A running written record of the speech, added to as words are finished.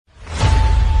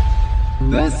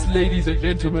This, ladies and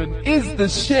gentlemen, is the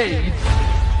Shade.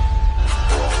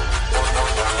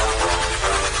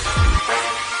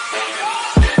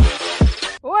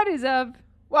 What is up?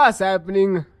 What's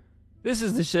happening? This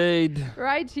is the Shade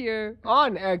Right here.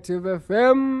 On Active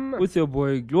FM with your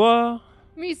boy Gloire.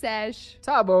 Me, Sash.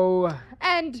 Tabo.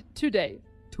 And today,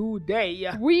 Today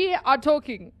we are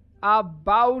talking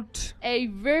about a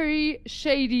very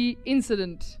shady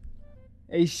incident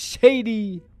a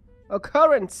shady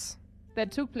occurrence.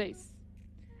 that took place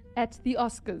at the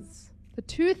Oscars. The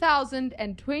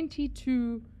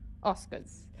 2022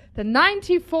 Oscars. The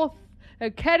 94th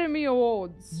Academy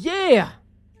Awards. Yeah.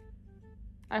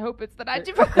 I hope it's the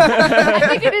 94th. I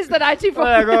think it is the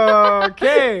 94th.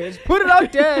 Okay, let's put it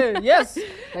out there. Yes.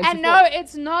 And no,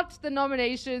 it's not the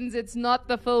nominations. It's not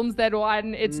the films that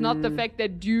won. It's not the fact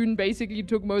that Dune basically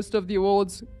took most of the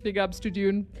awards. Big ups to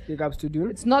Dune. Big ups to Dune.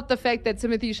 It's not the fact that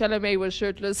Timothée Chalamet was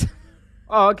shirtless.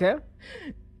 Oh, okay.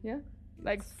 Yeah.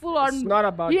 Like full on. It's not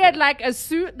about He that. had like a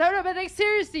suit. No, but like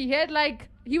seriously,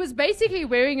 he was basically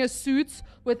wearing a suit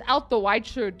without the white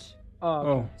shirt.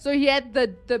 Oh. So he had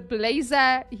the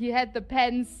blazer, he had the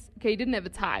pants. Okay, he didn't have a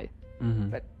tie.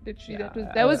 But literally,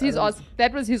 that was his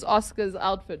Oscars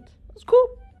outfit. It's cool.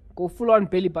 Go full on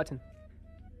belly button.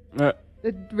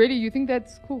 Really, you think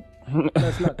that's cool?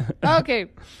 That's not. Okay,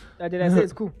 Did I say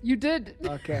it's cool? you did.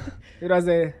 Okay. It was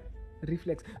a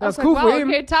reflex. I was That's cool like, for wow, him.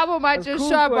 okay, Tabo might That's just cool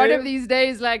show up for one him. of these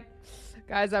days like,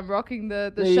 guys, I'm rocking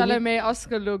the Yeah, you Chalamet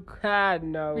Oscar look. Ah,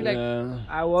 no. Be like,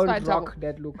 I won't fine, rock Tabo.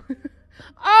 that look.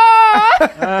 Oh!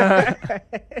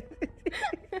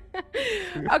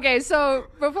 Okay, so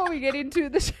before we get into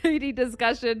the shady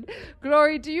discussion,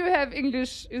 Glory, do you have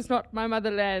English is not my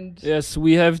motherland? Yes,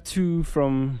 we have two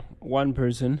from one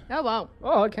person. Oh, wow.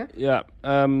 Oh, okay. Yeah.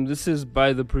 This is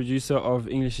by the producer of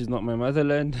English is Not My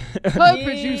Motherland.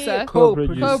 Co-producer.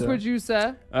 Co-producer.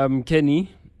 Co-producer.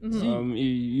 Kenny.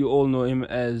 You all know him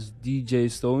as DJ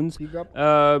Stones. Big up.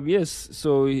 Yes.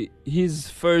 So his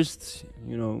first,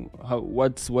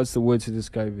 what's the word to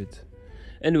describe it?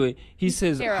 Anyway, he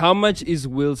says, Era. how much is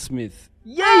Will Smith?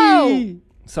 Yay!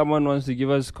 Someone wants to give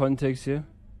us context here?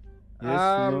 Yes.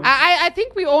 No? I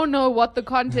think we all know what the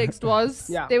context was.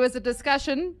 Yeah. There was a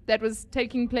discussion that was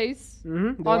taking place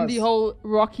There on was. the whole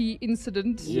Rocky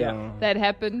incident Yeah. that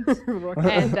happened.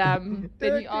 And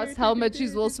then he asked how much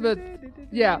is Will Smith.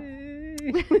 Yeah.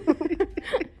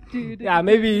 Yeah,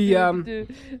 maybe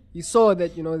he saw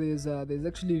that there's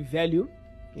actually value,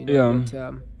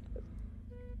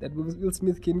 that Will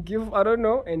Smith can give. I don't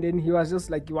know, and then he was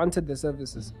just like he wanted the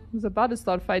services. I was about to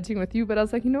start fighting with you, but I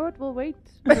was like, you know what? We'll wait.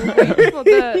 We'll wait for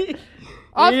the...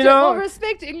 After, we'll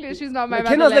respect English. She's not my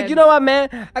Ken motherland. was like, you know what,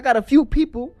 man? I got a few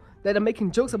people that are making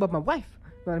jokes about my wife.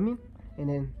 You know what I mean? And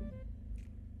then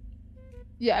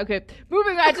Yeah, okay.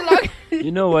 Moving right along.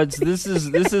 You know what? This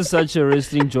is such a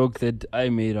wrestling joke that I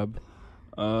made up.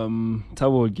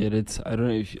 Tabo will get it. I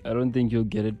don't think you'll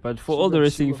get it. But for all the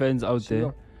wrestling fans out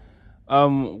there,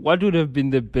 what would have been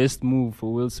the best move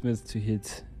for Will Smith to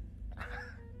hit?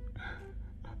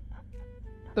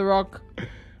 The Rock.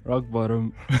 Rock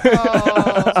bottom.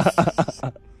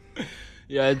 Oh.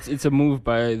 Yeah, it's a move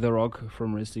by The Rock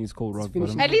from wrestling. It's called Rock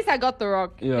finished. bottom. At least I got The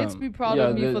Rock. Yeah. Let's be proud Yeah,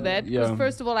 of me the- for that. Because yeah.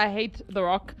 first of all, I hate The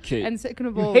Rock. 'Kay. And second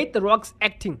of you all... hate The Rock's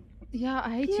acting. Yeah, I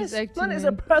hate his acting. not as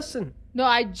a man. person. No,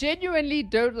 I genuinely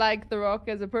don't like The Rock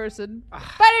as a person.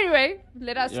 But anyway,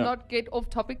 let us Yeah. not get off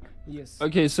topic. Yes.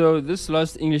 Okay, so this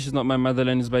last English is Not My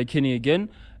Motherland is by Kenny again.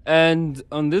 And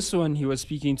on this one, he was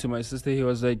speaking to my sister. He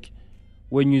was like,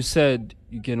 when you said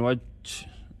you can watch...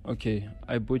 Okay,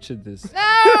 I butchered this. No!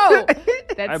 I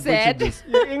That's butchered sad. this.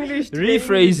 Your English.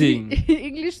 Rephrasing.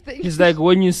 English thing. He's like,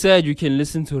 when you said you can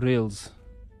listen to Rails.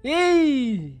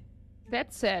 Hey.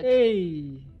 That's sad.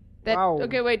 Hey. That, Wow.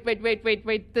 Okay, wait.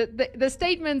 The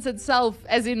statements itself,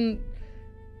 as in...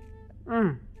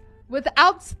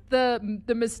 Without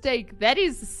the mistake, that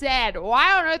is sad.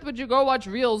 Why on earth would you go watch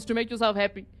Reels to make yourself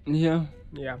happy? Yeah.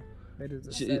 Yeah. That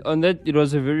is She, sad. on that, it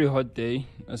was a very hot day,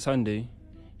 a Sunday.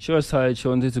 She was tired. She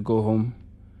wanted to go home.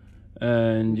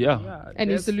 And yeah. And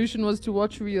his that's- solution was to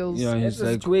watch Reels. Yeah, That's he's a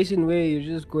like... situation where you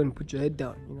just go and put your head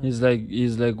down. You know?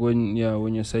 He's like when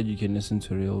you said you can listen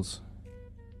to Reels.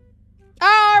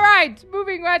 All right,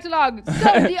 moving right along. So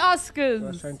the I was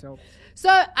Oscars. trying to help.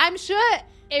 So I'm sure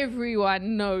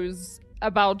everyone knows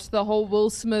about the whole Will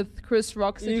Smith, Chris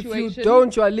Rock situation. If you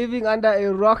don't, you are living under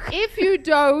a rock. If you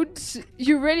don't,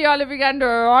 you really are living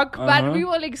under a rock, but Uh-huh. we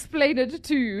will explain it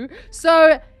to you.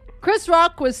 So Chris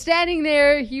Rock was standing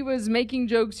there. He was making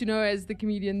jokes, as the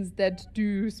comedians that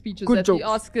do speeches Good at jokes. the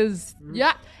Oscars.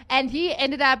 Yeah. And he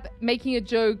ended up making a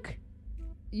joke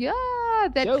Yeah,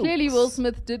 that Jokes. clearly Will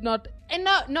Smith did not. And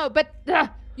no, but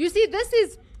you see,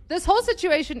 this whole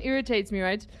situation irritates me,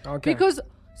 right? Okay. Because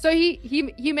so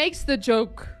he makes the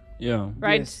joke, Yeah.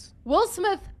 right? Yes. Will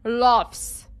Smith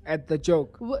laughs. At the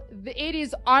joke. It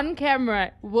is on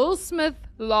camera. Will Smith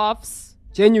laughs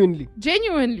Genuinely.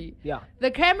 genuinely. Yeah.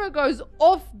 The camera goes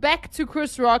off back to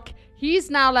Chris Rock. He's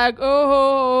now like,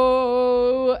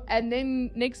 oh, and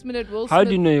then next minute Will Smith. How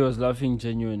do you know he was laughing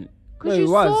genuinely? Because No, you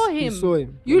he was. saw You him. saw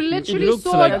him. You Like, literally It looks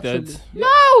saw like him. that.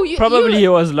 No, you Probably you, he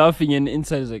was laughing and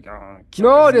inside is like, oh,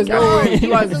 No, there's no way. He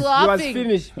was He was laughing.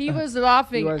 finished. He was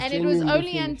laughing, He was and it was genuinely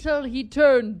only finished. until he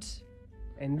turned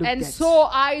And look and at saw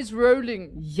eyes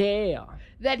rolling Yeah.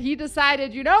 that he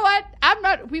decided, you know what? I'm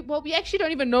not. We actually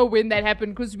don't even know when that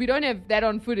happened because we don't have that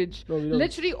on footage. No, we don't.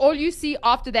 Literally, all you see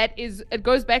after that is it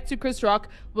goes back to Chris Rock.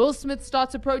 Will Smith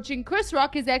starts approaching. Chris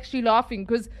Rock is actually laughing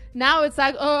because now it's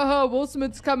like, oh, Will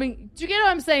Smith's coming. Do you get what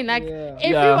I'm saying? Like Yeah.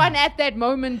 everyone at that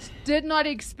moment did not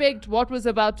expect what was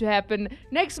about to happen.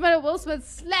 Next minute, Will Smith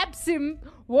slaps him,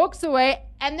 walks away,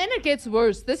 and then it gets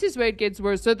worse. This is where it gets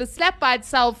worse. So the slap by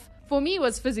itself, for me,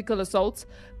 was physical assault,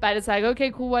 but it's like,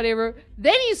 okay, cool, whatever.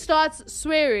 Then he starts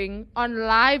swearing on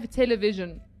live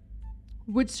television,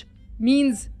 which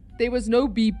means there was no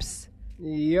beeps.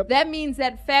 Yep. That means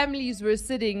that families were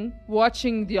sitting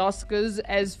watching the Oscars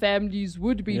as families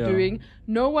would be Yeah. doing.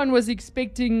 No one was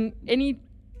expecting any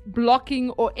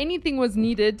blocking or anything was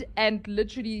needed, and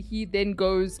literally he then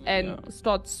goes and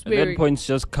starts At that swearing. point,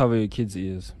 just cover your kids'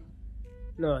 ears.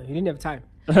 No, he didn't have time.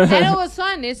 And it was so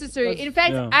unnecessary. In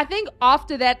fact, Yeah. I think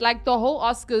after that, like the whole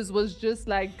Oscars was just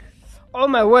like, Oh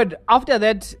my word. After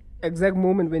that exact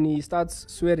moment when he starts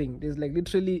swearing, there's like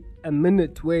literally a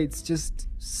minute where it's just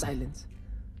silence.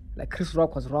 Like Chris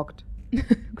Rock was rocked.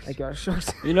 Like you're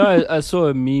shocked. You know, I saw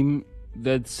a meme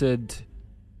that said,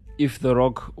 if The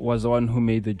Rock was the one who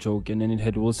made the joke, and then it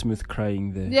had Will Smith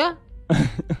crying there. yeah.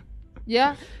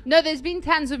 Yeah. No, there's been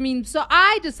tons of memes. So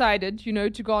I decided,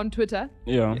 to go on Twitter.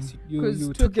 Yeah. You 'Cause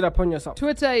took it upon yourself.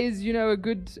 Twitter is, a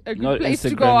good Not place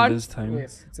to go Instagram on. this time.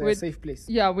 Yes, it's a With- safe place.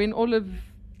 Yeah, when all of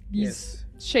these Yes.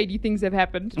 shady things have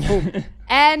happened.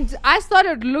 And I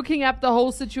started looking up the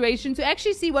whole situation to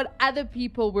actually see what other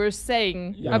people were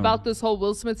saying Yeah. about this whole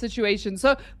Will Smith situation.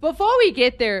 So before we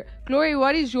get there, Glory,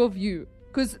 what is your view?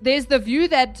 Because there's the view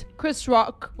that Chris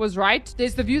Rock was right,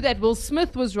 there's the view that Will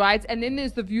Smith was right, and then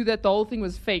there's the view that the whole thing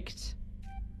was faked.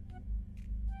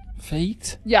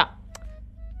 Fate? Yeah.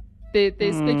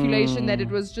 There's speculation that it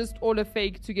was just all a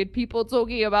fake to get people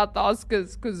talking about the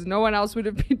Oscars, because no one else would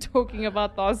have been talking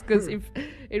about the Oscars if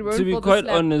it weren't To be for the quite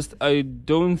slap. honest, I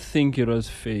don't think it was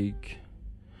fake.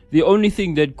 The only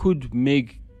thing that could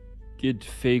make it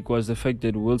fake was the fact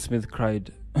that Will Smith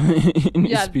cried in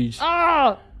his speech.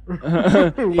 Ah!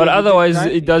 But otherwise,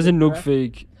 it doesn't look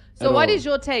fake. So at what all. is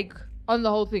your take on the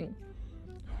whole thing?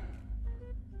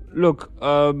 Look,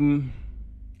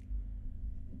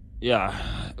 yeah,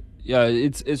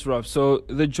 it's rough. So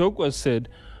the joke was said,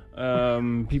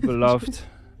 people laughed.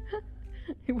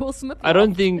 Will Smith? I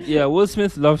don't think, Will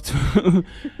Smith laughed.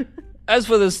 As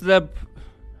for the slap,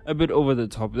 a bit over the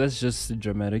top. That's just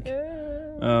dramatic.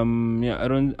 I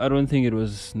don't think it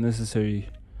was necessary.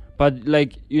 But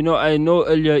like, I know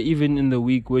earlier, even in the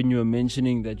week when you were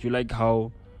mentioning that you like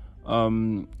how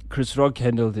Chris Rock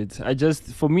handled it.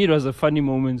 For me, it was a funny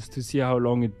moment to see how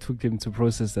long it took him to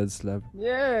process that slap.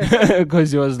 Yeah.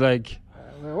 Because he was like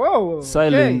Whoa.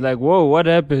 silent, okay. like, whoa, what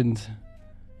happened?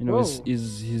 Whoa.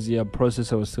 His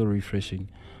processor was still refreshing.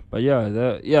 But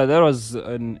that was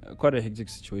quite a hectic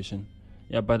situation.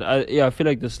 Yeah, but I feel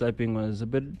like the slapping was a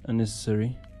bit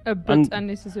unnecessary. A bit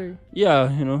unnecessary. Yeah,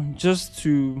 just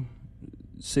to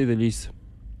say the least.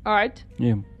 All right.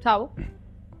 Yeah. Towel.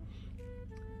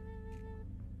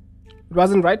 It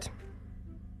wasn't right.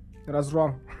 It was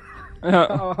wrong.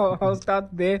 I'll start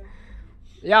there.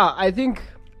 Yeah, I think.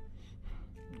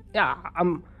 Yeah,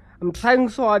 I'm trying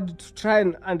so hard to try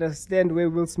and understand where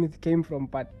Will Smith came from,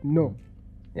 but no.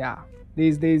 Yeah,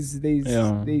 there's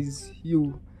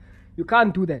you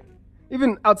can't do that.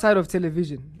 Even outside of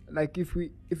television, like if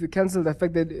we cancel the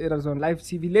fact that it was on live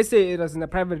TV, let's say it was in a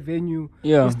private venue,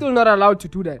 Yeah. you're still not allowed to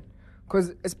do that,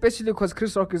 especially because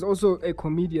Chris Rock is also a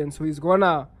comedian, so he's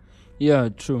gonna. Yeah,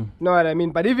 true. Know what I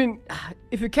mean? But even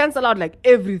if you cancel out like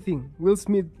everything, Will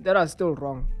Smith, that was still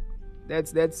wrong.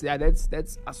 That's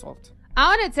assault.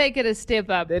 I want to take it a step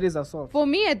up. That is assault. For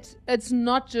me, it's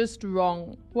not just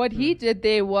wrong. What he did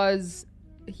there was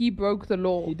he broke the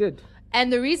law. He did.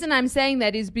 And the reason I'm saying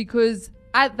that is because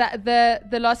the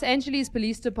Los Angeles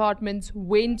Police Department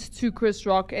went to Chris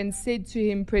Rock and said to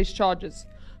him, press charges.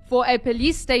 for a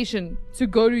police station to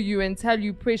go to you and tell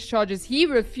you press charges. He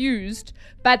refused,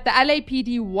 but the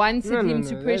LAPD wanted him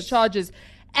to press charges.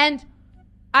 And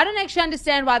I don't actually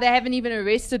understand why they haven't even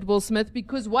arrested Will Smith,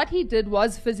 because what he did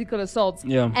was physical assault.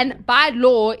 Yeah. And by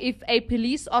law, if a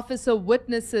police officer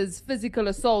witnesses physical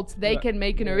assault, they can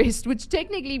make an arrest, which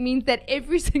technically means that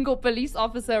every single police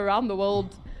officer around the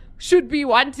world should be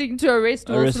wanting to arrest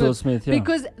Will Smith,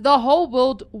 because the whole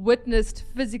world witnessed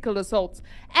physical assaults.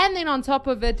 And then on top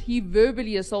of it, he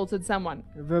verbally assaulted someone.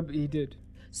 He did.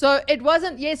 So it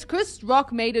wasn't, yes, Chris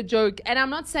Rock made a joke, and I'm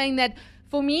not saying that.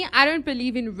 For me, I don't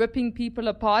believe in ripping people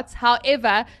apart.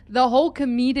 However, the whole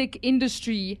comedic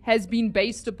industry has been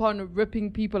based upon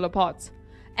ripping people apart.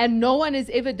 And no one has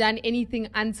ever done anything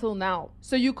until now.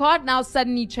 So you can't now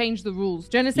suddenly change the rules.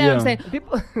 Do you understand what I'm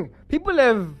saying? People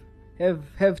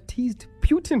have teased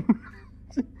Putin.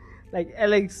 Like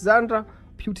Alexandra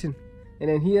Putin. And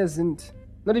then he hasn't.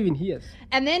 Not even he has.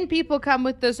 And then people come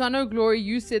with this. I know, Glory,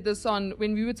 you said this on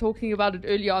when we were talking about it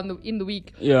earlier in the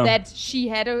week. Yeah. That she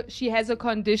has a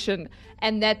condition,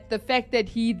 and that the fact that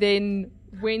he then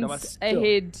went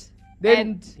ahead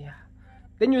then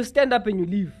you stand up and you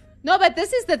leave. No, but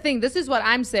this is the thing. This is what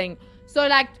I'm saying. So,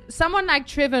 like, someone like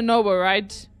Trevor Noah,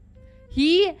 right?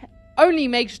 He only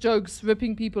makes jokes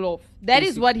ripping people off. That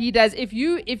is what he does. If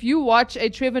you watch a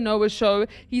Trevor Noah show,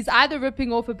 he's either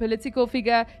ripping off a political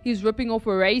figure, he's ripping off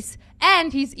a race,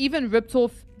 and he's even ripped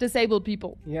off disabled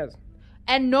people. Yes.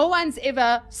 And no one's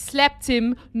ever slapped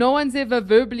him. No one's ever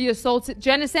verbally assaulted. Do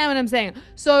you understand what I'm saying?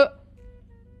 So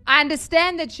I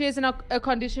understand that she has a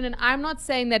condition, and I'm not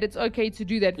saying that it's okay to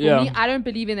do that. For me, I don't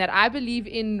believe in that. I believe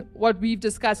in what we've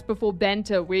discussed before,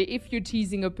 banter, where if you're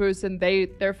teasing a person,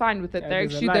 they're fine with it.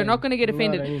 They're not going to get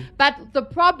offended. But the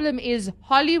problem is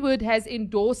Hollywood has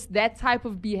endorsed that type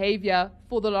of behavior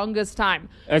for the longest time.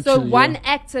 So one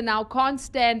actor now can't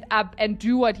stand up and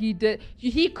do what he did.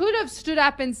 He could have stood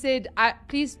up and said,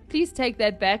 please take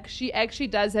that back. She actually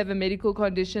does have a medical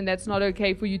condition. That's not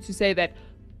okay for you to say that.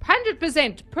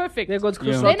 100% perfect. There goes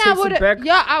Chris Then Rock.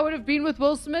 I would have been with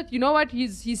Will Smith. You know what?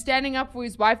 He's standing up for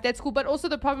his wife. That's cool. But also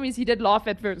the problem is he did laugh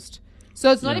at first.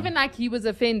 So it's not even like he was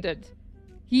offended.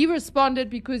 He responded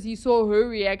because he saw her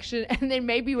reaction, and then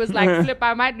maybe was like, flip,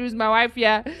 I might lose my wife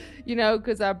here,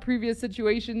 because our previous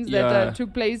situations that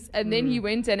took place. And then he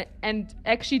went and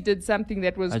actually did something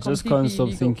that was completely I just can't stop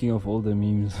illegal. thinking of all the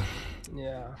memes.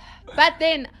 Yeah. But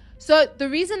then, so the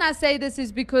reason I say this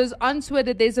is because on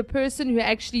Twitter, there's a person who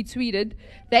actually tweeted.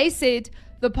 They said,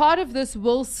 the part of this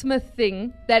Will Smith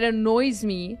thing that annoys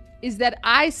me is that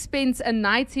I spent a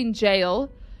night in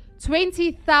jail,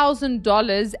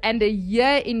 $20,000 and a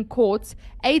year in court,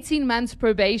 18 months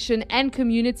probation and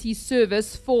community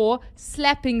service for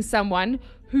slapping someone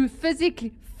who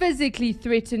physically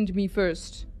threatened me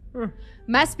first.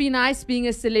 Must be nice being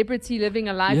a celebrity living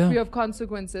a life free of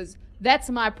consequences.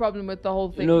 That's my problem with the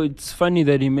whole thing. It's funny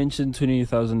that he mentioned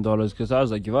 $20,000, because I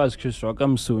was like, if I was Chris Rock,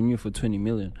 I'm suing you for $20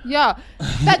 million. Yeah.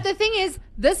 But the thing is,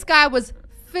 this guy was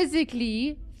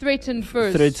physically threatened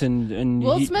first. And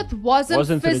Will Smith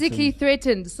wasn't physically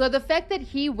threatened. So the fact that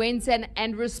he went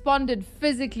and responded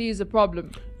physically is a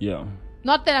problem. Yeah.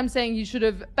 Not that I'm saying he should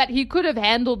have, but he could have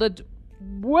handled it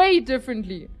way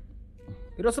differently.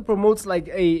 It also promotes like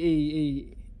a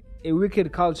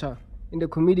wicked culture in the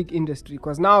comedic industry,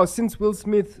 because now since Will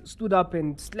Smith stood up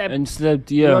and slapped,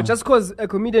 just because a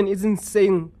comedian isn't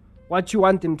saying what you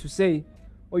want them to say,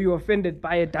 or you're offended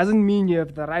by it, doesn't mean you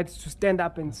have the right to stand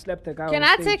up and slap the guy. Can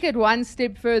I take it one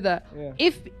step further? Yeah.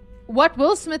 If what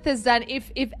Will Smith has done,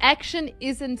 if action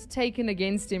isn't taken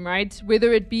against him, right,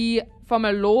 whether it be from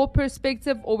a law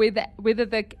perspective or whether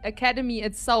the Academy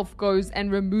itself goes and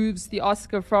removes the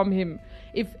Oscar from him,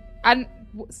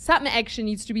 some action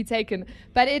needs to be taken.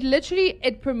 But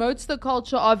it promotes the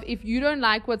culture of, if you don't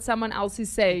like what someone else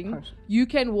is saying, you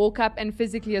can walk up and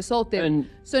physically assault them. And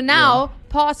so now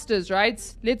pastors, right?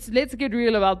 Let's get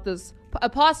real about this. A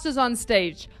pastor's on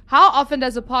stage. How often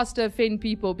does a pastor offend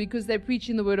people because they're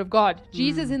preaching the word of God?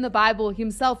 Jesus in the Bible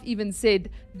himself even said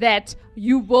that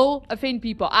you will offend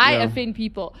people. I offend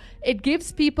people. It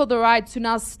gives people the right to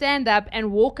now stand up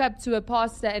and walk up to a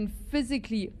pastor and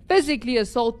physically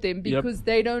assault them because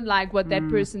they don't like what that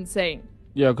person's saying.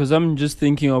 Yeah, because I'm just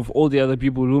thinking of all the other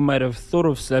people who might have thought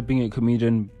of slapping a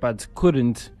comedian but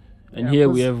couldn't. And here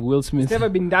we have Will Smith. It's never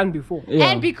been done before.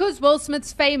 Yeah. And because Will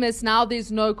Smith's famous now,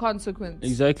 there's no consequence.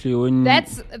 Exactly.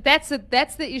 That's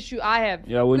the issue I have.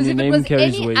 Yeah, when your name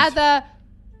carries weight. If it was any other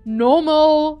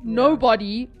normal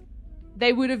nobody,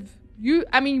 they would have.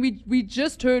 We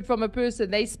just heard from a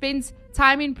person. They spent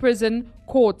time in prison,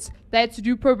 court. They had to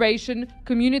do probation,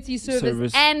 community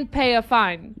service. And pay a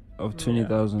fine. of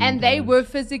 20,000. And they were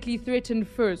physically threatened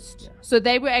first. So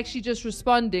they were actually just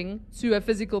responding to a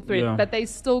physical threat, but they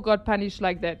still got punished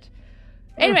like that.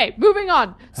 Anyway, moving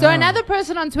on. So another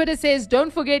person on Twitter says,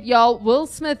 don't forget, y'all, Will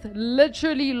Smith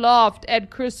literally laughed at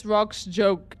Chris Rock's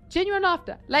joke. Genuine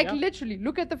laughter. Like, literally.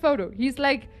 Look at the photo. He's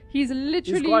literally...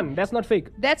 He's gone. That's not fake.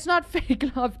 That's not fake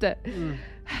laughter.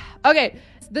 Okay,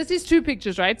 this is two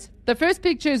pictures, right? The first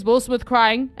picture is Will Smith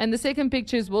crying, and the second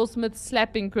picture is Will Smith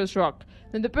slapping Chris Rock.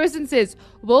 Then the person says,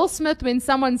 Will Smith when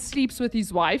someone sleeps with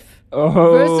his wife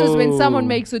versus when someone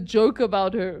makes a joke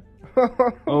about her.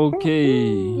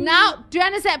 Okay. Now, do you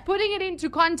understand? Putting it into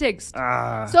context.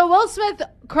 So Will Smith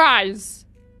cries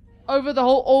over the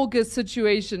whole August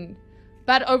situation,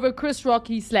 but over Chris Rock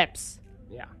he slaps.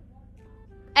 Yeah.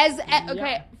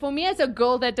 For me as a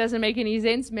girl that doesn't make any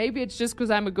sense. Maybe it's just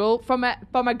because I'm a girl. From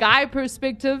a guy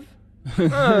perspective,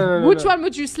 which one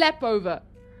would you slap over?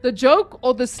 The joke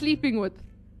or the sleeping with?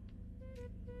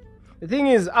 The thing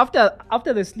is, after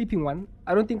the sleeping one,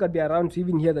 I don't think I'd be around to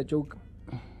even hear the joke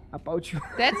about you.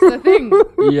 That's the thing.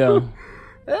 Yeah.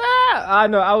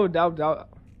 No, I would.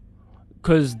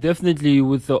 Because definitely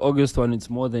with the August one, it's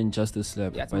more than just a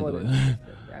slap, Yeah, it's by more the than way.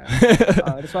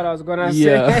 that's what I was gonna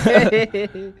say.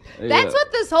 That's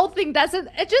what this whole thing doesn't.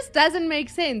 It just doesn't make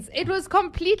sense. It was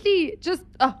completely just.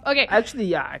 Okay.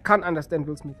 Actually, I can't understand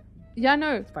Will Smith. Yeah,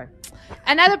 no. It's fine.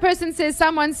 Another person says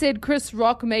someone said Chris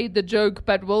Rock made the joke,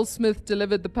 but Will Smith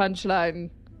delivered the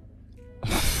punchline.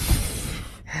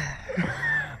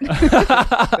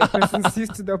 That person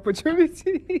seized the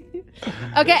opportunity.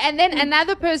 Okay, and then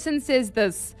another person says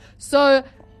this. So,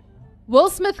 Will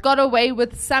Smith got away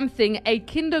with something a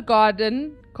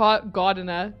kindergarten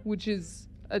gardener, which is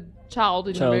a child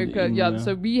in America.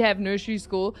 So we have nursery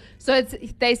school. So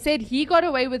they said he got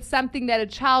away with something that a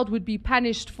child would be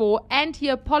punished for, and he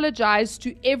apologized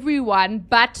to everyone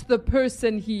but the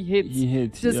person he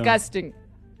hit. Disgusting.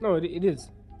 No, it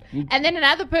is. And then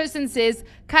another person says,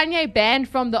 Kanye banned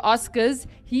from the Oscars.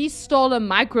 He stole a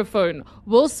microphone.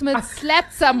 Will Smith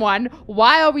slapped someone.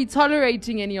 Why are we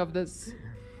tolerating any of this?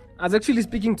 I was actually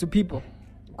speaking to people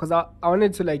because I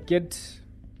wanted to get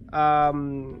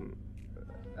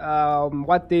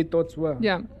what their thoughts were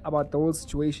about the whole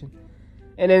situation.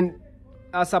 And then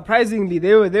surprisingly,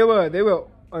 they were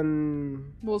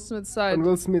on Will Smith's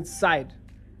side.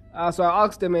 So I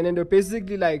asked them, and then they're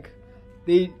basically like,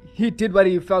 he did what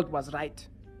he felt was right.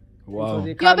 Wow.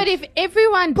 So but if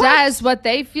everyone does what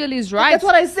they feel is right, that's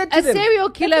what I said to them. A serial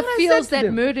killer feels that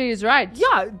them. murder is right.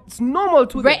 Yeah, it's normal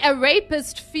to them. A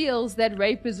rapist feels that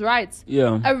rape is right.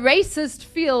 Yeah. A racist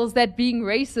feels that being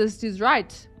racist is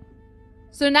right.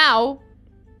 So now...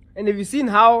 And have you seen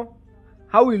how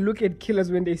we look at killers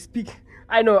when they speak?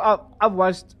 I know, I've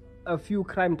watched a few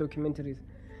crime documentaries.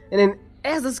 And then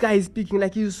as this guy is speaking,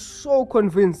 he's so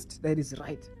convinced that he's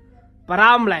right. But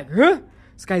I'm like, huh?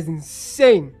 This guy's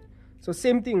insane. So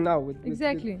same thing now with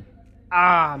exactly.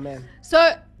 Man.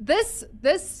 So this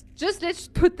just let's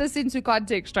put this into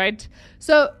context, right?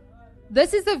 So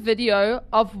this is a video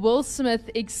of Will Smith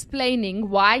explaining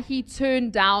why he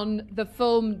turned down the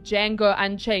film Django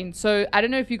Unchained. So I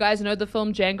don't know if you guys know the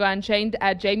film Django Unchained.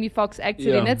 Jamie Foxx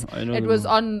acted in it. I know it was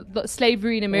on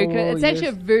slavery in America. It's actually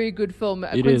a very good film,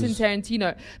 Quentin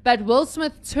Tarantino. But Will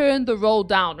Smith turned the role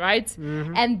down, right?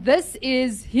 Mm-hmm. And this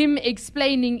is him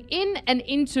explaining in an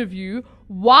interview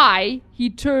why he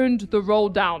turned the role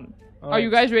down. Are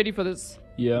you guys ready for this?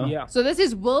 Yeah. So this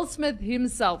is Will Smith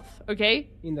himself, okay?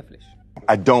 In the flesh.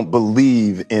 I don't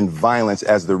believe in violence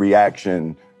as the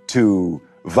reaction to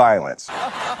violence.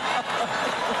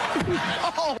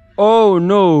 Oh,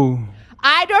 no.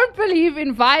 I don't believe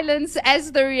in violence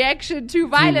as the reaction to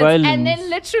violence. And then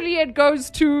literally it goes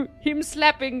to him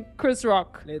slapping Chris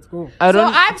Rock. Let's go.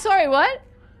 I'm sorry, what?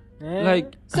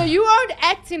 So you won't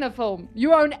act in a film. You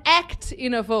won't act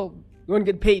in a film. You won't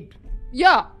get paid.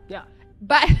 Yeah.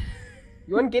 But...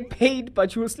 You won't get paid,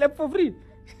 but you will slap for free.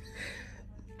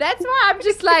 That's why I'm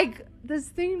just like, this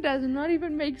thing does not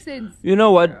even make sense. You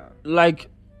know what?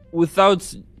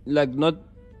 Without, not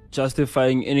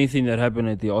justifying anything that happened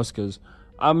at the Oscars,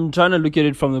 I'm trying to look at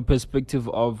it from the perspective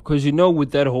of, because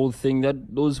with that whole thing,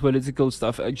 that those political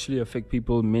stuff actually affect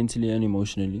people mentally and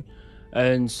emotionally.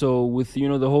 And so with,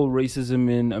 the whole racism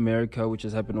in America, which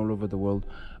has happened all over the world,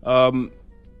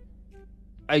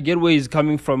 I get where he's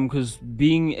coming from, because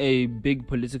being a big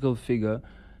political figure,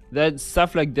 that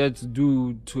stuff like that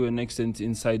do to an extent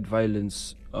incite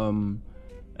violence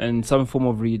and some form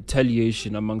of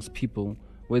retaliation amongst people,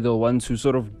 where the ones who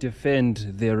sort of defend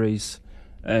their race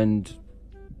and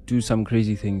do some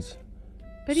crazy things.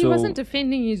 But he wasn't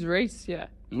defending his race, yeah.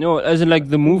 No, as in like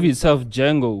the movie itself,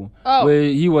 Django, where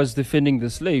he was defending the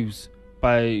slaves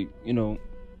by,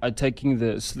 attacking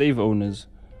the slave owners.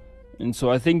 And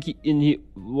so I think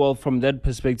from that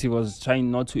perspective, was trying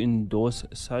not to endorse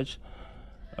such.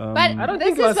 But I don't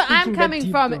this think is where I'm speaking that coming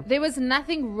deep, from. though. There was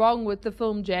nothing wrong with the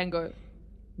film Django.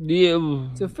 Yeah,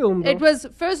 It's a film. It was,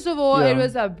 first of all, Yeah. it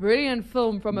was a brilliant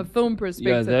film from a film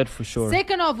perspective. that for sure.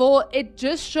 Second of all, it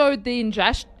just showed the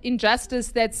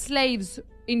injustice that slaves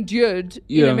endured in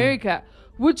Yeah. America.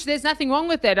 Which there's nothing wrong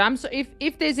with that.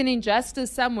 If there's an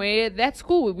injustice somewhere, that's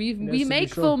cool. We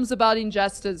make films about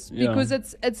injustice because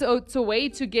it's a way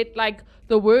to get like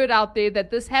the word out there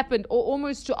that this happened, or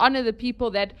almost to honor the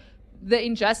people that the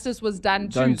injustice was done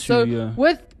to. So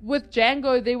with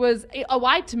Django, there was a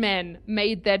white man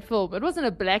made that film. It wasn't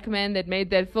a black man that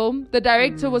made that film. The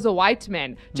director was a white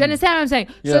man. Do you understand what I'm saying?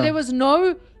 Yeah. So there was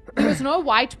no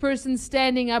white person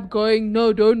standing up going,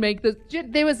 no, don't make this.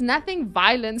 There was nothing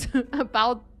violent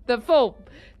about the film.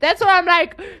 That's what I'm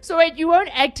like. So wait, you won't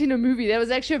act in a movie. That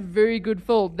was actually a very good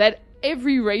film that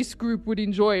every race group would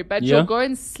enjoy. But you'll go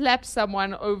and slap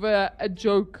someone over a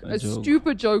joke, a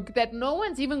stupid joke that no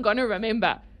one's even going to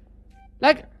remember.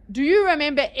 Like, do you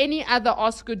remember any other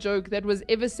Oscar joke that was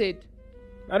ever said?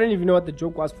 I don't even know what the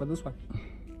joke was for this one.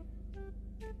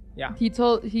 Yeah.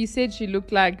 He said she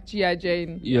looked like G.I.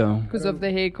 Jane. Yeah. Because of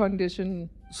the hair condition.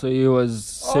 So he was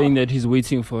saying that he's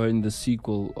waiting for her in the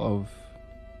sequel of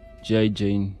G.I.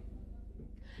 Jane.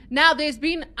 Now,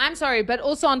 I'm sorry, but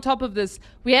also on top of this,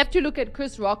 we have to look at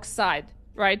Chris Rock's side,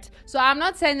 right? So I'm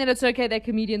not saying that it's okay that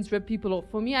comedians rip people off.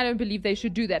 For me, I don't believe they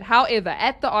should do that. However,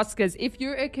 at the Oscars, if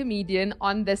you're a comedian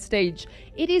on the stage,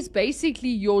 it is basically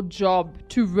your job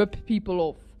to rip people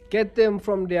off. Get them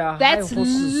from their That's high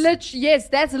horses.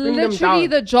 that's them literally down.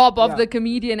 the job of Yeah. the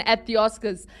comedian at the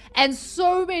Oscars. And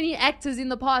so many actors in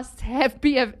the past have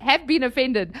been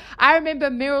offended. I remember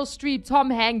Meryl Streep, Tom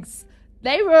Hanks.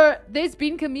 There's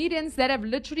been comedians that have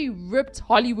literally ripped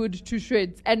Hollywood to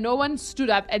shreds, and no one stood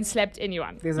up and slapped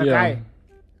anyone. There's a guy,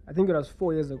 I think it was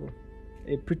 4 years ago,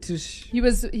 a British. He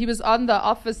was on the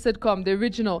Office sitcom, the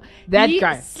original. That he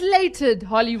guy. slated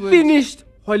Hollywood. Finished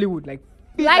Hollywood, like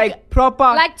proper.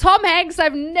 Like Tom Hanks.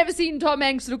 I've never seen Tom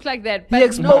Hanks look like that. But no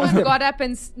exposed one him. got up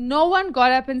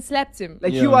and slapped him.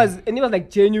 Like he was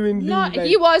like genuinely. No, like,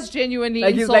 he was genuinely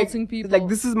like he's insulting like, people. Like,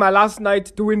 this is my last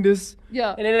night doing this.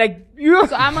 Yeah. And then like you.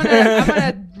 So I'm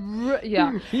gonna yeah.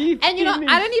 And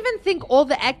I don't even think all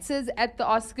the actors at the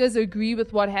Oscars agree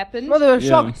with what happened. No, they were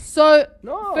shocked. So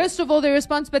No. first of all, their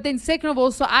response, but then second of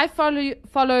all, so I follow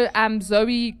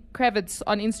Zoe Kravitz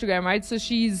on Instagram, right? So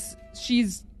she's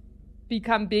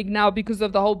become big now because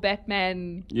of the whole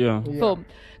Batman film.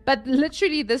 But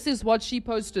literally, this is what she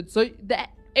posted. So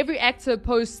every actor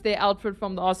posts their outfit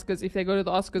from the Oscars if they go to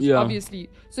the Oscars, obviously.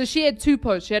 So she had two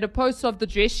posts. She had a post of the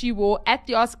dress she wore at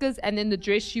the Oscars and then the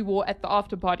dress she wore at the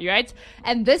after party, right?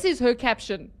 And this is her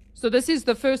caption. So this is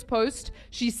the first post.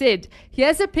 She said,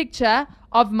 "Here's a picture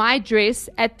of my dress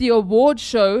at the award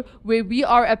show where we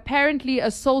are apparently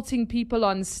assaulting people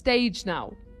on stage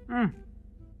now."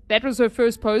 That was her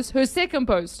first post. Her second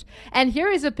post. "And here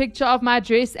is a picture of my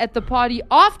dress at the party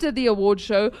after the award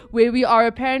show where we are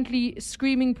apparently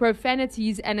screaming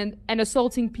profanities and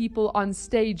assaulting people on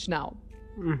stage now."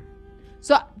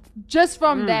 So just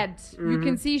from that, you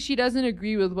can see she doesn't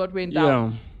agree with what went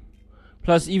down. Yeah.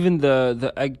 Plus, even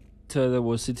the actor that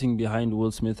was sitting behind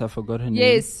Will Smith, I forgot her name.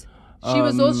 Yes. She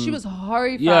was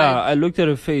horrified. Yeah, I looked at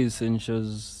her face and she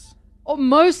was...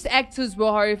 Most actors were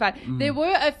horrified. There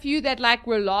were a few that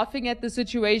were laughing at the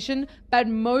situation, but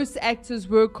most actors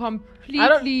were completely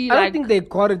I don't think they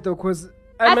got it though, because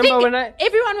I remember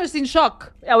everyone was in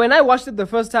shock. Yeah, when I watched it the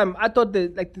first time, I thought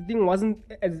that the thing wasn't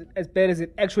as bad as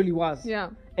it actually was. Yeah.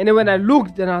 And then when I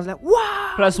looked, then I was like,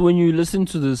 wow. Plus, when you listen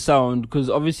to the sound, because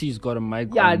obviously he's got a mic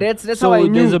Yeah, on. that's so how I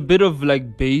knew. There's a bit of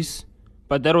bass,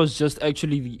 but that was just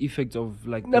actually the effect of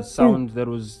the sound that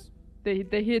was... The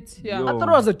hit, yeah. Yo. I thought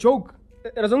it was a joke.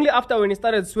 It was only after when he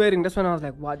started swearing, that's when I was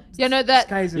like, what? You know This that.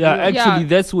 guy's Yeah, real. actually, Yeah.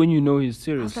 that's when you know he's I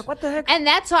serious. was like, what the heck? And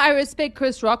that's why I respect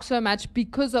Chris Rock so much,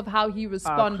 because of how he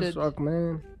responded. Chris Rock,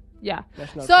 man. Yeah.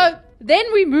 That's not So fair. then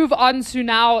we move on to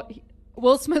now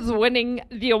Will Smith winning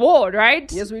the award,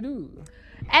 right? Yes, we do.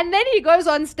 And then he goes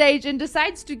on stage and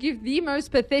decides to give the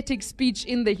most pathetic speech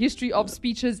in the history of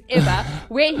speeches ever,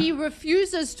 where he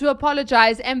refuses to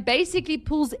apologize and basically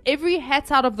pulls every hat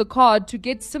out of the card to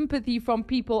get sympathy from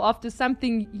people after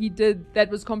something he did that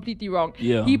was completely wrong.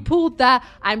 Yeah. He pulled the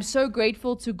 "I'm so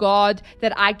grateful to God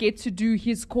that I get to do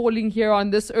his calling here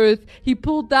on this earth." He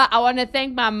pulled the "I want to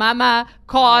thank my mama"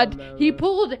 card. He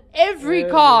pulled every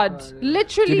card. card, yeah.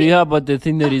 Literally. Did you hear about the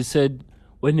thing that he said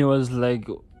when he was like...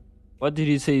 what did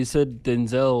he say? He said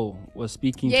Denzel was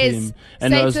speaking to Yes, him,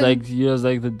 and he was Satan.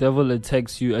 like, the devil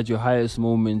attacks you at your highest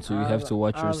moment, so you have to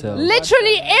watch yourself.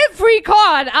 Literally every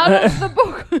card out of the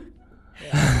book.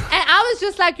 And I was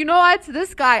just like, you know what,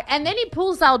 this guy. And then he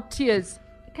pulls out tears.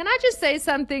 Can I just say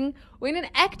something? When an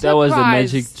actor That was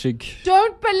cries, a magic trick.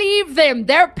 don't believe them.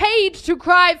 They're paid to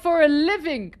cry for a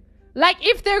living. Like,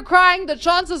 if they're crying, the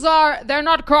chances are they're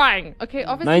not crying. Okay,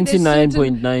 obviously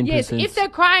 99.9%. Yes, if they're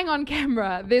crying on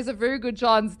camera, there's a very good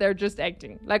chance they're just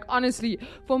acting. Like, honestly,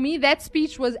 for me, that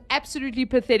speech was absolutely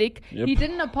pathetic. Yep. He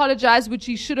didn't apologize, which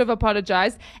he should have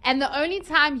apologized. And the only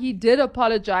time he did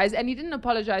apologize, and he didn't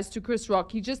apologize to Chris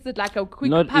Rock, he just did like a quick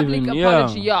Not public even-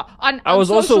 apology. yeah. On I was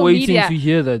also social waiting media. to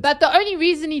hear that. But the only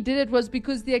reason he did it was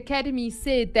because the Academy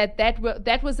said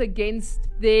that was against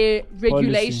their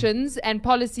regulations and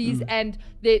policies, and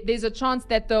there's a chance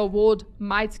that the award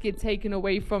might get taken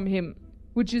away from him,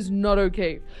 which is not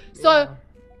okay. So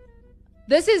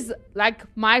this is like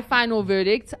my final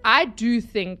verdict. I do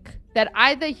think that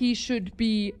either he should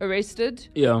be arrested,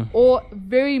 or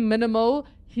very minimal,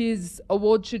 his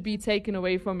award should be taken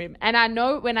away from him. And I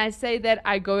know when I say that,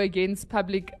 I go against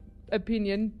public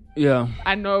opinion. Yeah.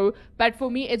 I know, but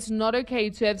for me, it's not okay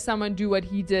to have someone do what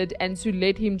he did and to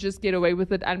let him just get away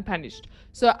with it unpunished.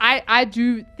 So I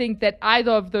do think that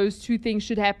either of those two things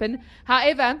should happen.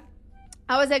 However,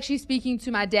 I was actually speaking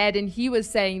to my dad, and he was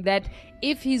saying that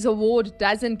if his award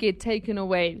doesn't get taken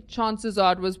away, chances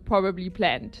are it was probably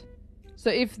planned. So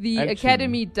if the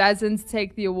Academy doesn't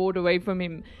take the award away from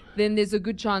him, then there's a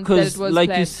good chance that it was planned. Like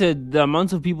you planned. said, the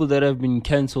amount of people that have been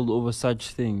cancelled over such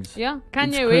things. Yeah, It's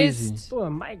Kanye crazy. West. Oh,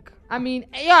 Mike. I mean,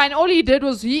 yeah, and all he did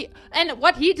was and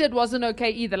what he did wasn't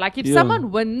okay either. Like, if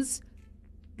someone wins,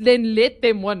 then let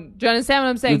them win. Do you understand what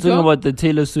I'm saying? You're talking about the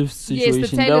Taylor Swift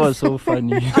situation. Taylor That was so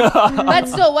funny. But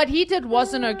still, what he did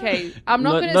wasn't okay. I'm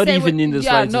not going to say... Not even in the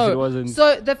slightest, it wasn't.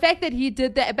 So the fact that he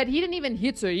did that, but he didn't even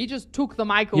hit her. He just took the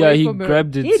mic Yeah, away he from her.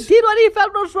 grabbed it. He did what he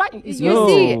felt was right. You No.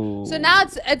 see, so now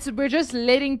it's we're just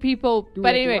letting people. Do But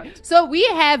what they anyway, want. so we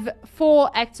have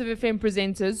 4 Active FM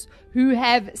presenters who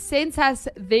have sent us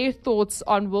their thoughts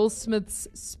on Will Smith's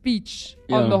speech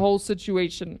on Yeah. the whole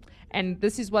situation. And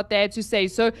this is what they had to say.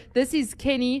 So this is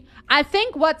Kenny. I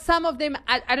think what some of them,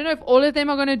 I don't know if all of them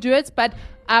are going to do it, but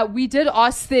we did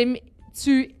ask them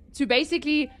to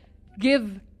basically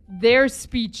give their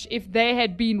speech if they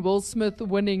had been Will Smith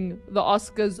winning the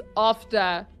Oscars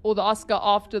after, or the Oscar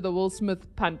after the Will Smith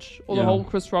punch, or the Yeah. whole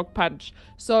Chris Rock punch.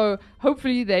 So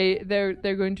hopefully they're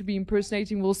going to be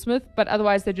impersonating Will Smith, but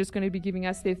otherwise they're just going to be giving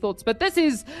us their thoughts. But this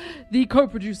is the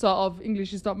co-producer of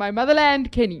English is Not My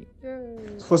Motherland, Kenny.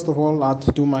 First of all, I'd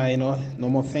do my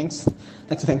normal thanks. I'd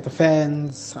like to thank the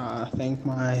fans, thank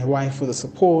my wife for the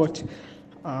support.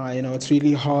 It's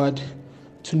really hard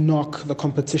to knock the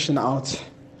competition out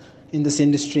in this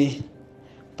industry,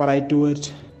 but I do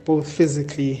it both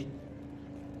physically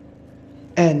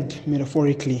and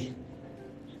metaphorically.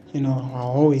 I'll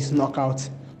always knock out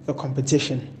the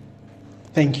competition.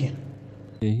 Thank you.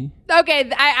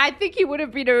 Okay, I think he would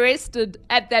have been arrested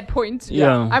at that point.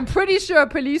 Yeah. I'm pretty sure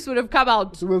police would have come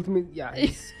out. So Will Smith,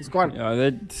 he's gone.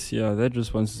 That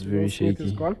response is very Will Smith shaky.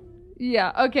 is gone.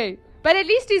 Yeah, okay. But at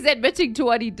least he's admitting to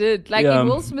what he did. Like, in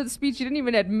Will Smith's speech, he didn't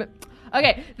even admit.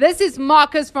 Okay, this is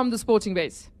Marcus from the Sporting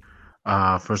Base.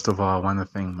 First of all, I want to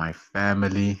thank my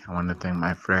family. I want to thank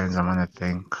my friends. I want to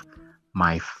thank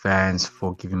my fans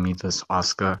for giving me this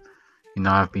Oscar.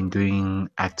 I've been doing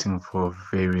acting for a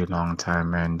very long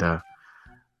time, and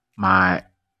my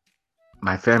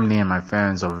family and my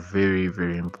fans are very,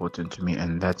 very important to me,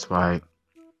 and that's why,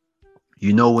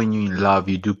 when you're in love,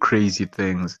 you do crazy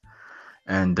things,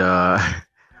 and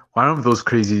one of those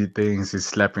crazy things is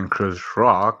slapping Chris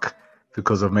Rock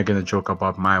because of making a joke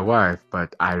about my wife.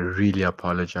 But I really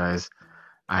apologize.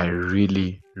 I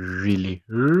really, really,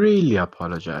 really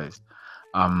apologize.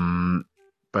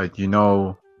 But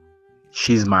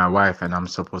she's my wife and I'm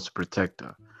supposed to protect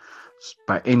her.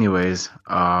 But anyways,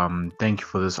 thank you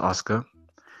for this Oscar.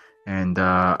 And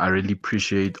I really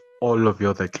appreciate all of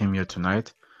you that came here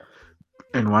tonight.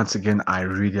 And once again, I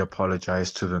really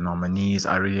apologize to the nominees.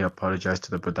 I really apologize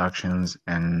to the productions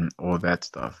and all that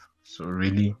stuff. So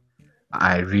really,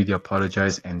 I really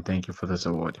apologize and thank you for this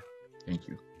award. Thank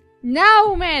you.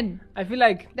 Now, man. I feel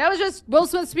like That was just Will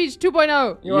Smith's speech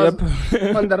 2.0. he was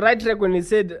on the right track when he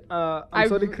said, I'm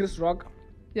sorry, Chris Rock.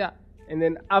 Yeah. And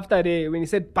then after when he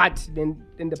said but, then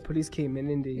the police came and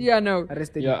then they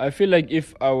arrested Yeah, him. I feel like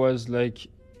if I was like,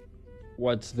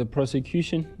 the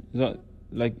prosecution, not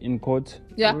like in court,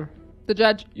 Yeah. The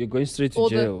judge. you're going straight to Or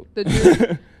jail. the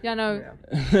jury. Yeah, no.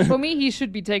 For me, he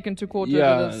should be taken to court over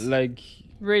Yeah, this. like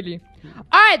Really?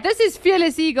 All right, this is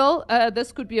Fearless Eagle.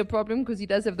 This could be a problem because he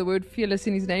does have the word fearless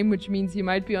in his name, which means he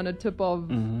might be on a tip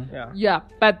of... Yeah,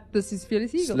 but this is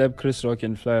Fearless Eagle. Slap Chris Rock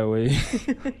and fly away.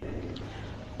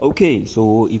 Okay,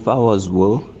 so if I was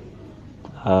Will,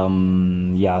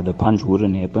 the punch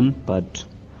wouldn't happen, but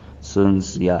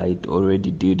since, it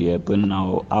already did happen,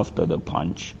 now after the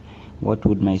punch, what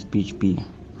would my speech be?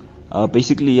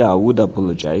 Basically, I would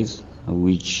apologize,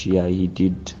 which, he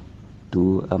did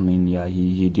do. I mean,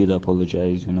 he did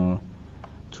apologize, to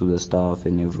the staff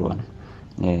and everyone,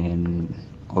 and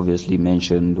obviously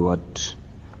mentioned what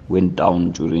went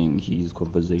down during his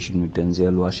conversation with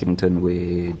Denzel Washington,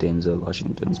 where Denzel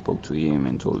Washington spoke to him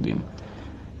and told him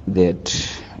that,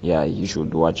 he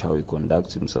should watch how he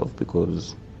conducts himself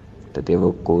because the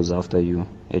devil goes after you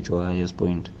at your highest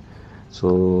point.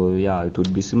 So, it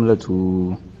would be similar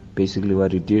to basically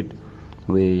what he did,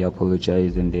 where he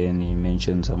apologized and then he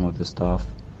mentioned some of the stuff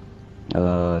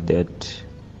that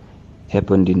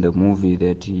happened in the movie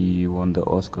that he won the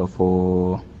Oscar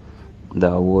for the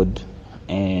award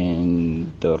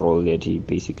and the role that he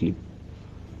basically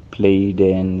played,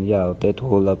 and that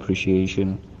whole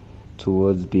appreciation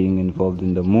towards being involved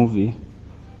in the movie.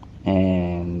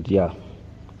 And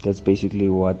that's basically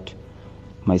what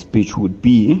my speech would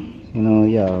be. I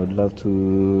would love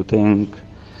to thank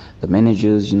the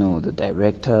managers, the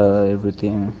director,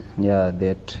 everything,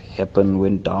 that happened,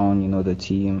 went down, the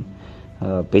team,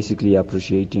 basically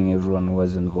appreciating everyone who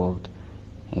was involved,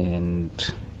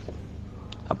 and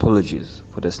apologies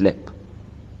for the slap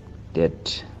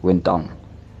that went down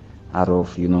out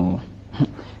of,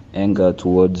 anger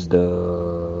towards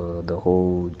the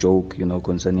whole joke,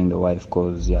 concerning the wife,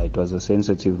 because, it was a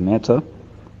sensitive matter,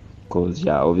 because,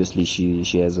 obviously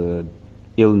she has a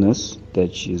illness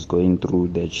that she's going through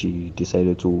that she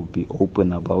decided to be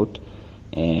open about,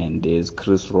 and there's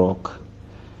Chris Rock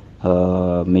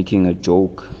making a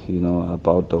joke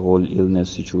about the whole illness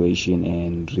situation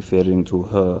and referring to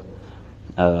her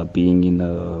being in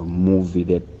a movie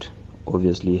that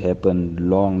obviously happened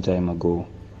long time ago,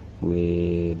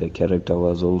 where the character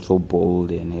was also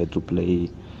bold and had to play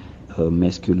a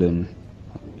masculine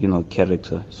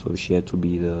character, so she had to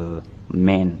be the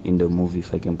man in the movie,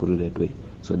 if I can put it that way.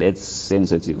 So that's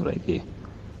sensitive right there.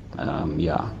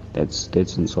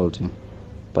 That's insulting,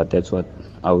 but that's what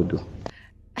I would do.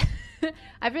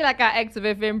 I feel like our Active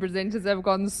FM presenters have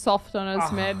gone soft on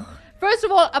us, man. First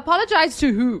of all, apologize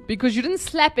to who? Because you didn't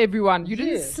slap everyone. You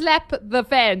didn't slap the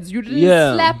fans. You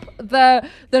didn't slap the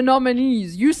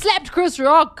nominees. You slapped Chris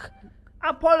Rock.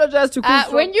 Apologize to Chris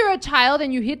Rock. When you're a child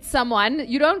and you hit someone,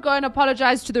 you don't go and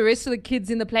apologize to the rest of the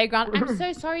kids in the playground. I'm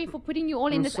so sorry for putting you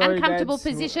all in this uncomfortable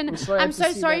position. I'm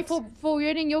so sorry for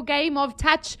ruining your game of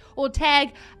touch or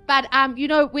tag. But,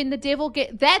 when the devil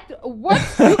get that, what?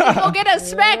 You can get a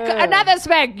smack, another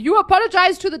smack. You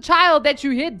apologize to the child that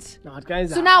you hit.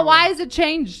 So now why is it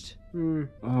changed? Oh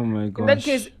my gosh. In that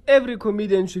case, every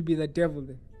comedian should be the devil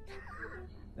then.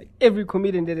 Like every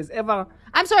comedian that has ever...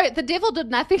 I'm sorry, the devil did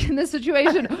nothing in this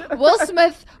situation. Will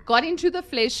Smith got into the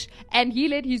flesh and he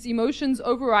let his emotions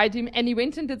override him and he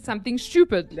went and did something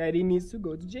stupid. That he needs to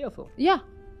go to jail for. Yeah.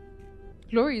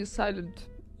 Glory is silent.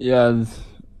 Yeah.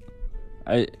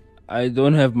 I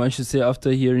don't have much to say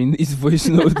after hearing these voice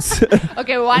notes.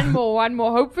 Okay, one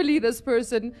more. Hopefully this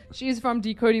person, she's from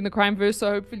Decoding the Crime Verse, so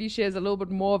hopefully she has a little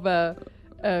bit more of a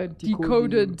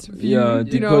decoded view. Yeah,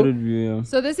 decoded view, yeah.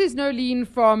 So this is Nolene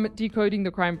from Decoding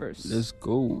the Crime Verse. Let's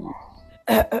go.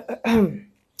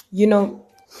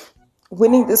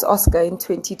 Winning this Oscar in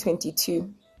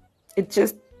 2022, it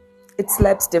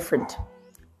slaps different.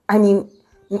 I mean,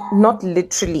 not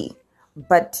literally,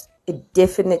 but it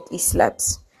definitely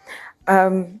slaps.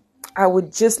 I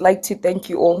would just like to thank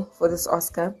you all for this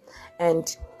Oscar.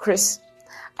 And Chris,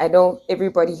 I know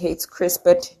everybody hates Chris,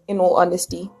 but in all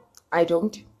honesty, I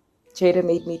don't. Jada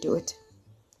made me do it.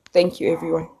 Thank you,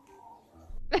 everyone.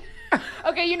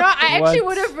 Okay, I actually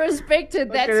would have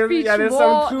respected that speech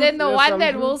more than the one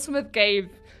that Will Smith gave.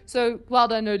 So, well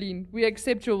done, Nolene. We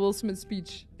accept your Will Smith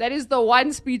speech. That is the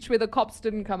one speech where the cops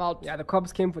didn't come out. Yeah, the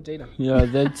cops came for Jada. Yeah,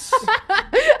 that's...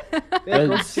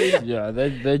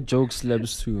 that joke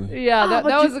slaps too. Yeah, that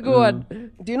was a good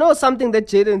one. Do you know something that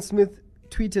Jaden Smith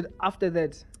tweeted after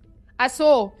that? I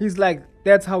saw. He's like,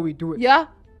 that's how we do it. Yeah.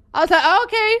 I was like,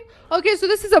 okay, so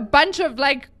this is a bunch of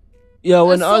like... Yeah,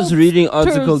 when I was reading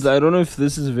articles, I don't know if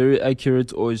this is very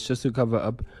accurate or it's just to cover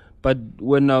up, but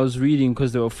when I was reading,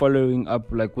 because they were following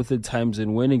up like with the times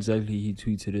and when exactly he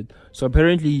tweeted it. So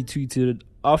apparently he tweeted it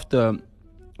after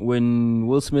when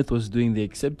Will Smith was doing the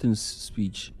acceptance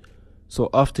speech. So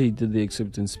after he did the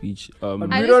acceptance speech, But I we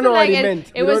just don't know feel what he like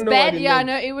meant. it We was don't know bad. what he Yeah, meant.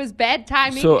 no, it was bad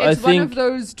timing. So It's I one of think-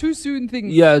 those too soon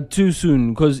things. yeah, too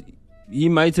soon, because he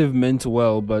might have meant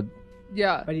well, but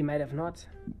Yeah. But he might have not.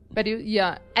 But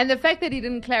yeah. And the fact that he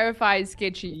didn't clarify is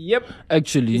sketchy. Yep.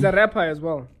 actually, He's a rapper as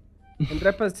well. And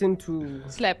rappers tend to...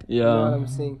 Slap. You know what yeah, I'm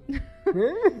saying?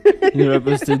 he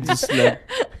represented to slap.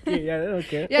 Yeah,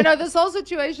 okay. Yeah, no, this whole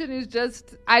situation is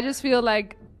just, I just feel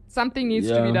like something needs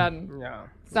to be Yeah. done. Yeah.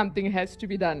 Something has to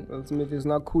be done. Will Smith is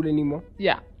not cool anymore.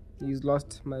 Yeah. He's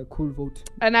lost my cool vote.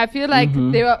 And I feel like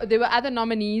there were other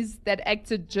nominees that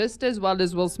acted just as well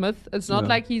as Will Smith. It's not Yeah.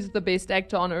 like he's the best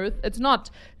actor on earth. It's not.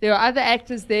 There are other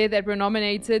actors there that were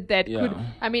nominated that Yeah. could.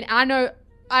 I mean, I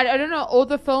don't know all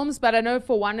the films, but I know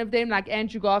for one of them, like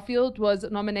Andrew Garfield was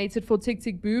nominated for Tick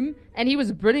Tick Boom, and he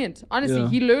was brilliant. Honestly, Yeah.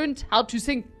 he learned how to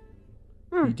sing.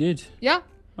 He did. Yeah.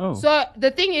 Oh, So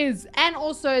the thing is, and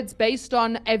also it's based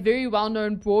on a very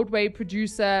well-known Broadway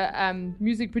producer,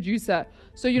 music producer.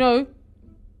 So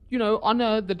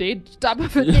honor the dead type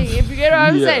of a thing. If you get what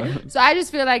I'm Yeah. saying. So I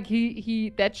just feel like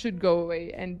he that should go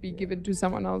away and be given to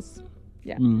someone else.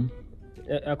 Yeah.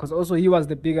 Because also he was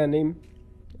the bigger name.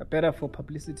 Better for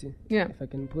publicity. Yeah. If I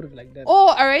can put it like that.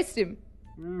 Or arrest him.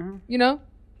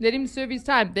 Let him serve his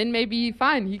time. Then maybe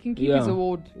fine, he can keep Yeah. his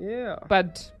award. Yeah.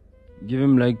 But give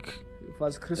him like If it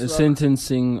was Chris a Rock,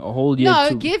 sentencing, a whole year. no,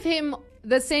 to, give him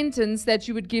the sentence that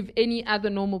you would give any other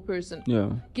normal person. Yeah.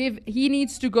 He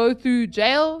needs to go through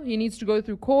jail, he needs to go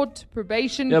through court,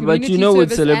 probation, Yeah, but community you know, with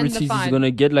service, and the celebrities, he's fine.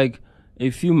 gonna get like a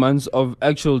few months of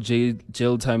actual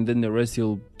jail time. Then the rest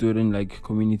he'll do it in like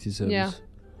community service. Yeah.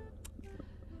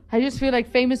 I just feel like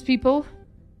famous people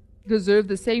deserve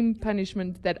the same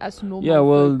punishment that us normal Yeah,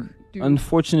 well, folk do.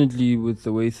 unfortunately, with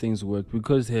the way things work,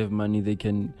 because they have money, they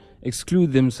can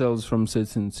exclude themselves from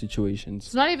certain It's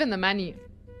situations. not even the money.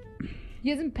 He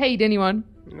hasn't paid anyone.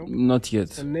 Not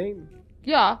yet. a name.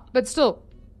 Yeah, but still.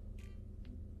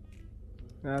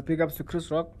 Big ups to Chris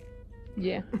Rock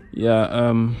Yeah. Yeah.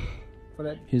 for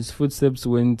that. His footsteps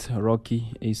went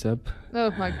rocky ASAP.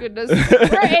 Oh my goodness.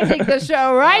 We're ending the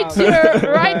show right here,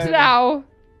 right now.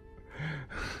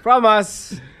 From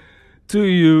us. To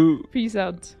you, Peace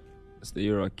out. stay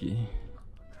rocky.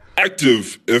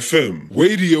 Active FM.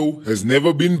 Radio has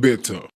never been better.